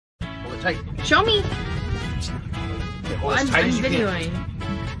tight. Show me. Okay, hold as tight as you can.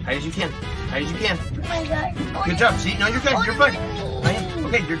 Tight as you can. Tight as you can. Oh my god. Good job. See? No, you're good. You're fine.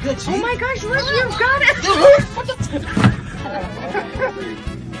 Okay, you're good. See? Oh my gosh, look, you've got it.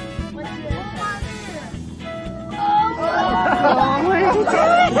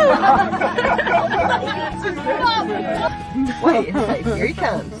 Wait, here he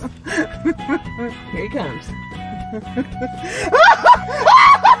comes. Here he comes.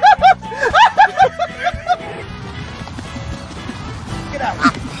 Get out.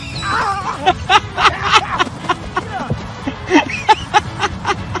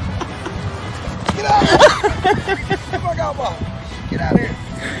 Get out. Fuck out, Bob. Get out of here.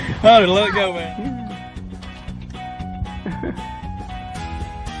 Oh, let it go, man.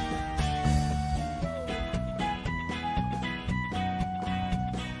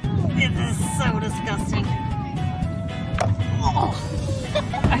 This is so disgusting.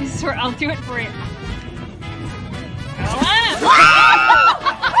 I swear, I'll do it for you.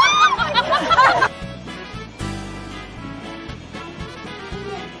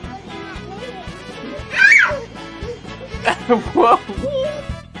 Whoa.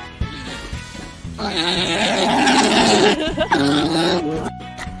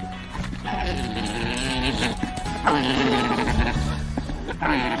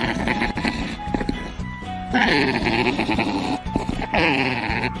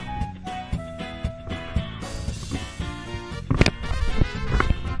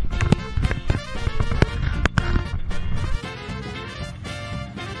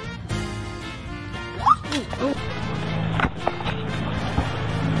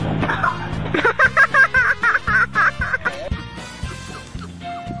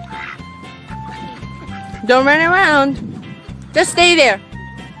 Don't run around. Just stay there.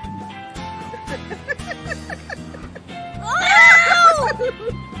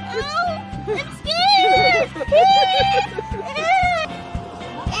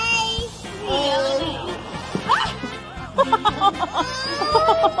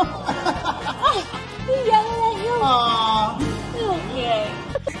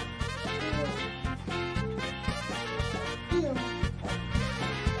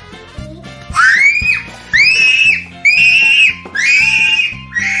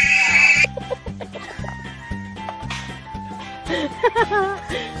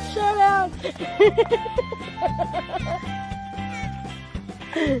 Shut up.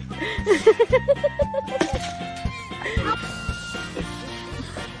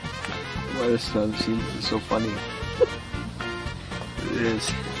 Why this sound seems so funny. It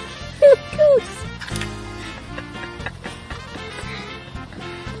is.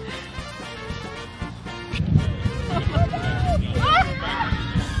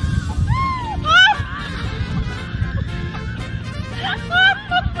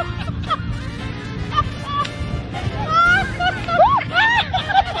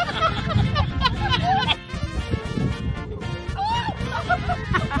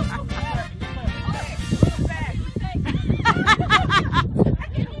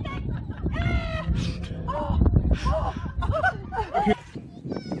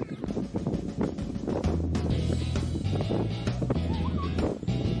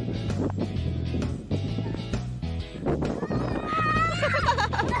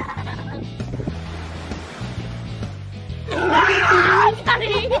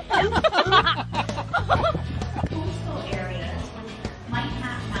 Coastal areas might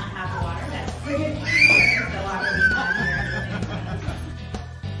not have water. That's pretty the water we have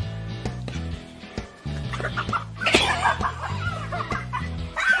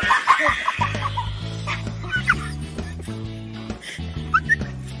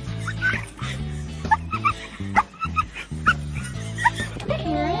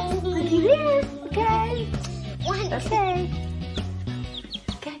Looky there. Okay. Okay.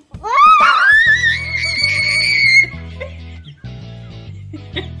 Okay.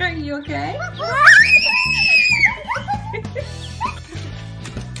 Are you okay?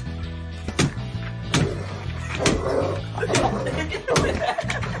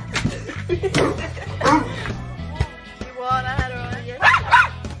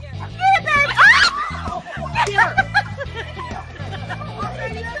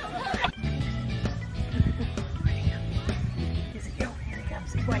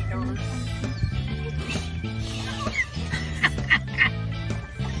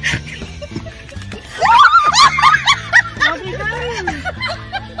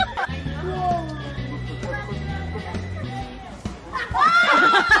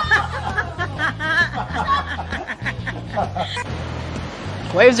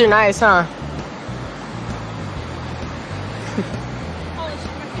 Waves are nice, huh? Holy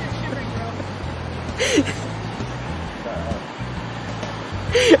shit, my feet are shivering.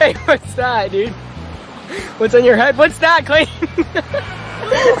 Hey, what's that, dude? What's on your head? What's that, Clay?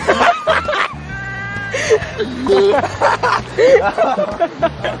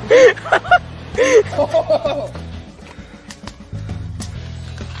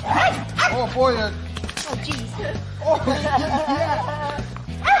 Oh boy. Oh, jeez. Oh, yeah.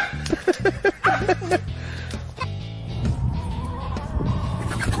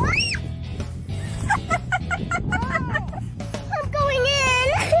 I'm going in.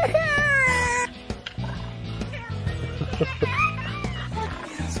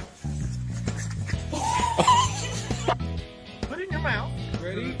 Put it in your mouth.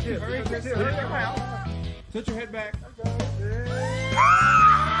 Ready? Hurry, Chris, put it in your mouth. Put your head back.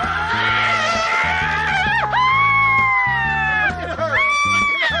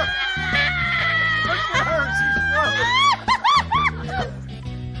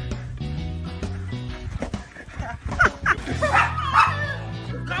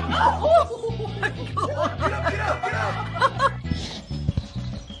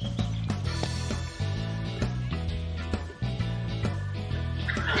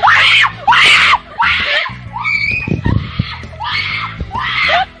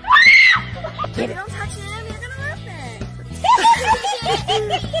 Don't touch him, you're gonna rip it.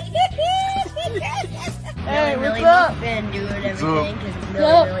 Hey, what's really up? been doing everything because it's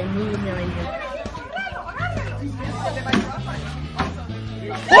really moving really good.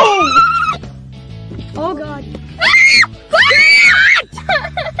 Oh god.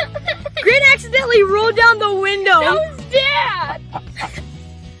 Grant accidentally rolled down the window. That was Dad.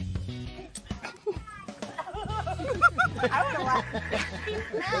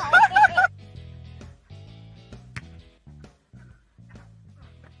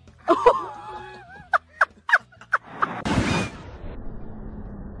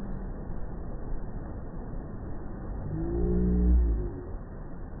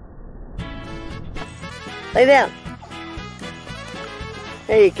 Lay down.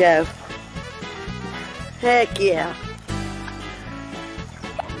 There you go. Heck yeah.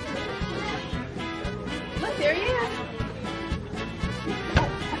 Look, there he is.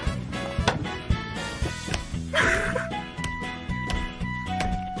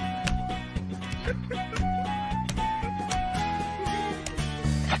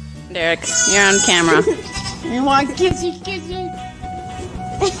 Derek, you're on camera. You want kissy kissy?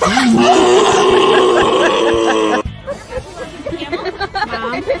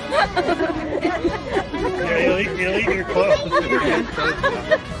 Mom? You'll eat your clothes.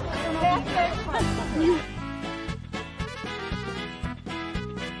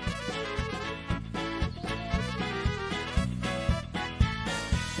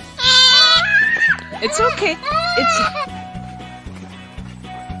 It's okay. It's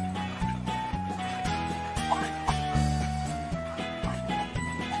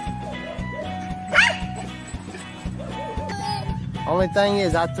Only thing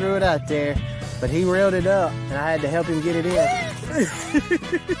is, I threw it out there, but he reeled it up, and I had to help him get it in.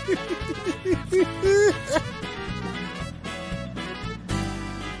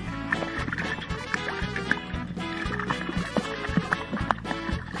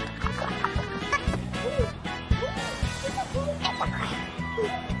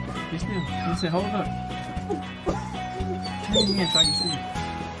 He said, hold up. Turn your hand so I can see.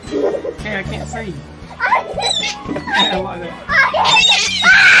 Hey, I can't see. Yeah, like that.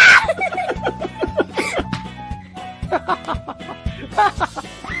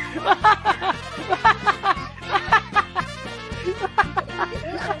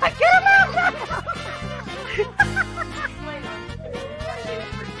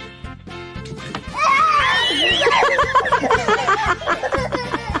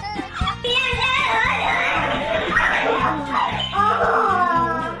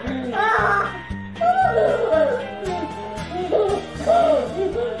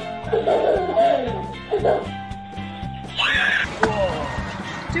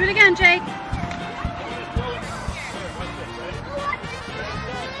 Do it again, Jake.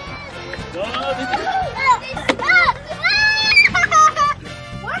 One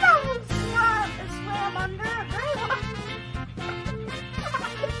of them swam under a gray one.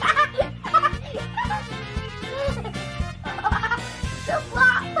 The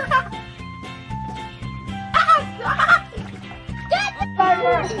flop.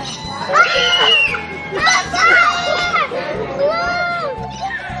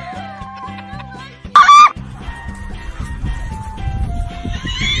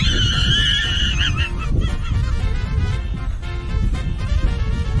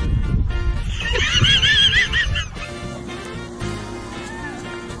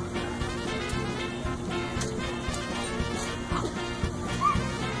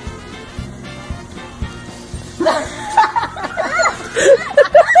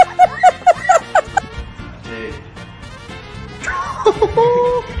 Hey.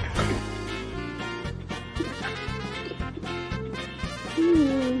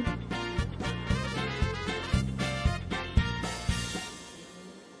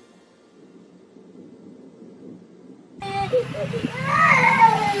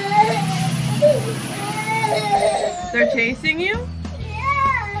 They're chasing you?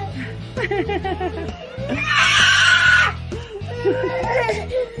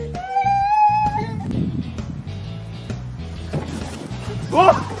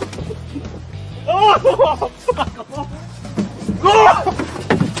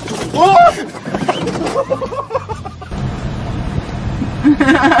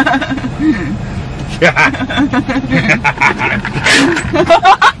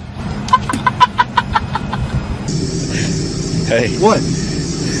 Hey. What?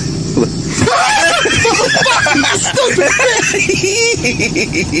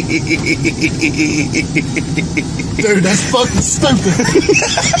 Dude, that's fucking stupid.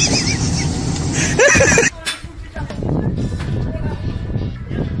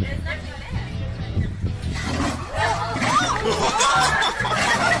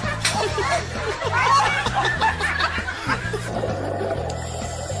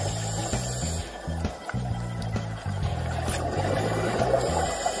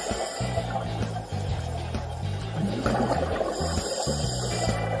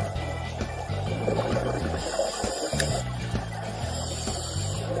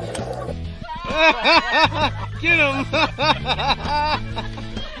 Get him!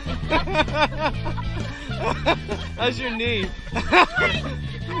 That's your knee.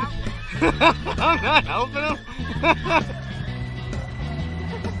 I'm not helping him.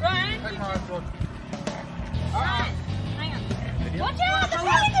 Watch out!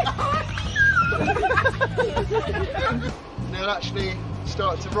 They'll actually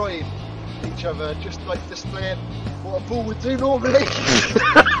start to ride each other, just like displaying what a bull would do normally.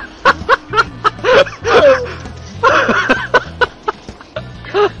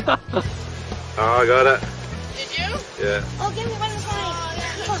 Oh, I got it. Did you? Yeah. Oh, give me one more.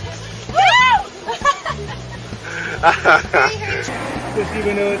 Does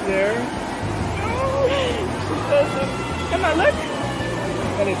even know it's there? Come on, look.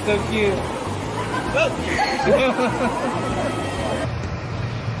 That is so cute.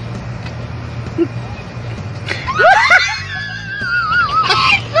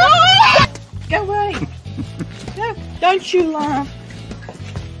 Go away. No, don't you laugh.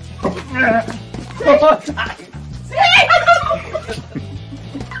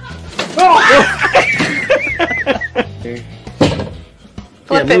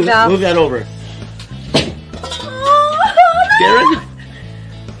 Flip it now. Move that over. Darren?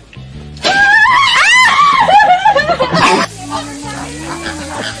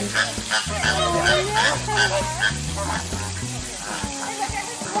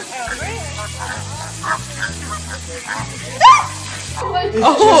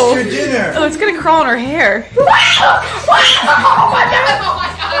 Oh, oh, it's gonna crawl in her hair.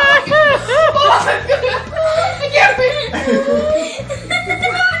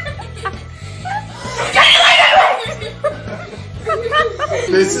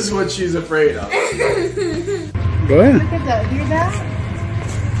 This is what she's afraid of. Go ahead. Look at that. Hear that?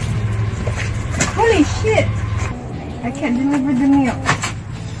 Holy shit! I can't deliver the milk.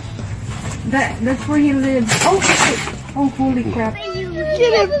 That's where he lives. Oh shit! Oh holy crap! Get him! You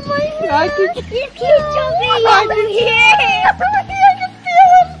can't jump in over here! I can feel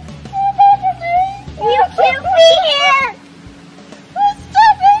him! You can't be here!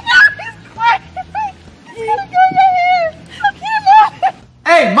 Stop it! No, he's quiet! He's gonna go in here!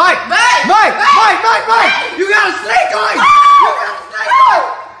 Hey, Mike! Mike! You got a snake on you!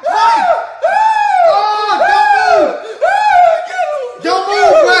 Mike! Oh, don't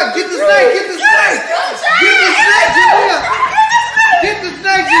move! Mike! Get the snake! Get the snake! Get the snake, Julia! Get the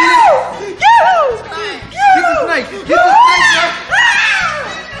snake, Julia! Get the snake! Get the snake, Get off!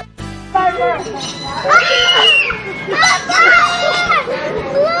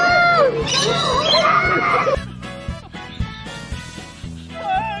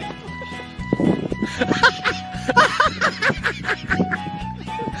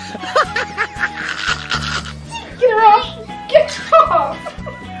 Get off!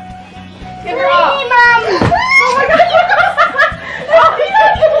 Get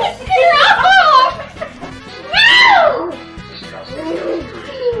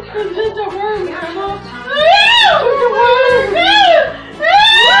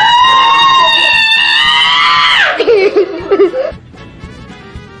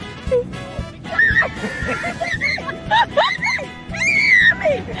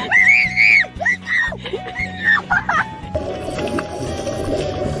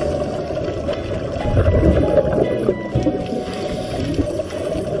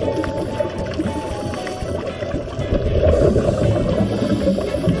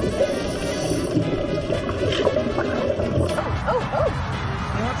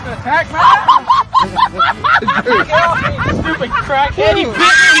wants to attack me? Get off me, stupid crackhead! He bit me in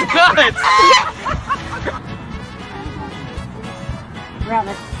the guts! Grab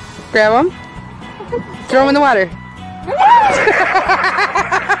it. Grab him. Throw him in the water.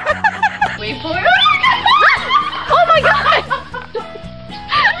 Wait for it. Oh my god!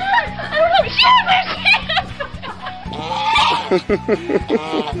 I don't have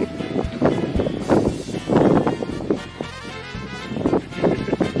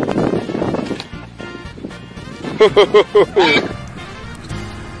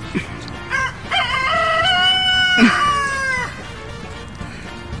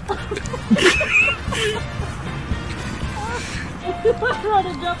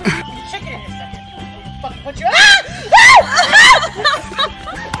Chicken in a second. Fucking put you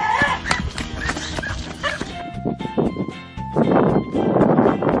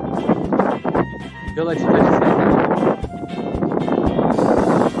He'll let you say that.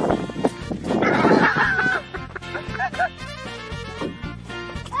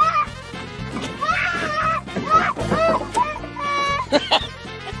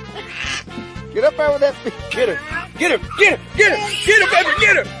 Get up there with that fish. Get her. Get her. Get her. Get her. Get her, baby.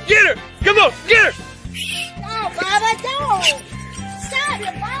 Get her. Get her. Come on. Get her. No, Baba, don't. Stop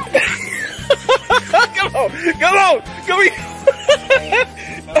it, Baba. Come on. Come on. Come here.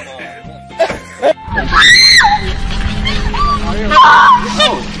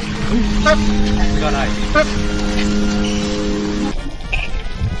 Got ice.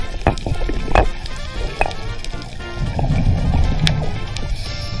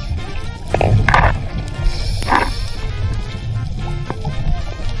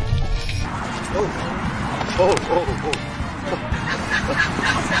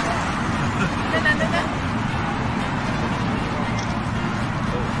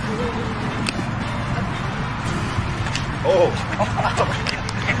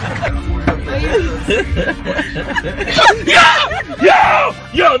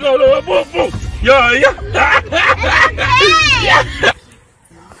 Yo, no, boom, boom. Yo.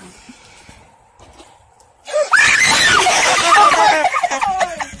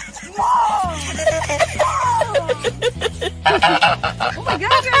 Oh my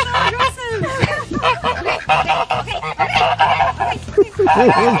god, you're so aggressive.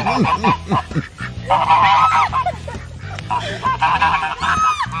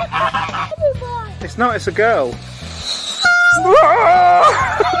 It's not, it's a girl.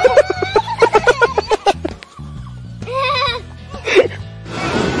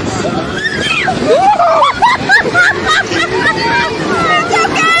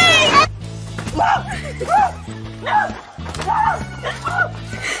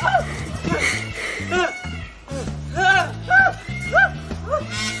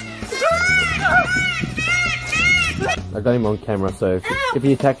 I got him on camera, so if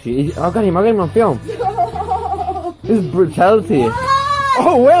he attacks you, I got him on film. This is brutality.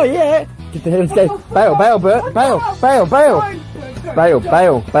 Oh well, yeah. Get the hell, let's go. Bail, Bert. Bail.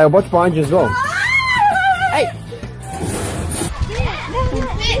 Watch behind you as well. Hey.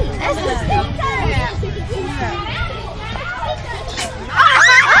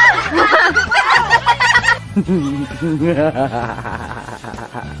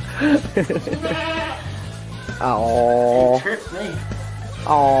 Oh.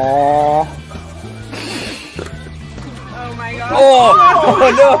 Oh. Oh my god.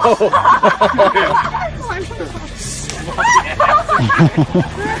 Oh no.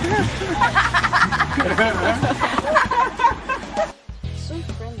 So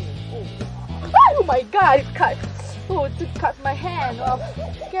friendly. Oh my god, it cut. Oh, it cut my hand off.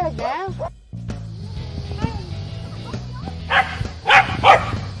 Get it down.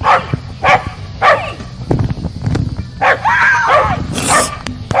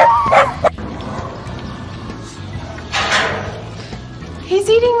 He's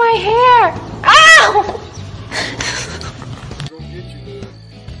eating my hair. Ow!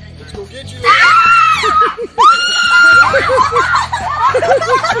 Let's go get you.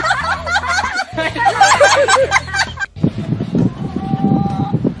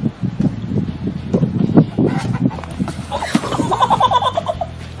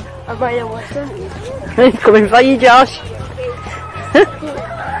 He's coming for you, Josh.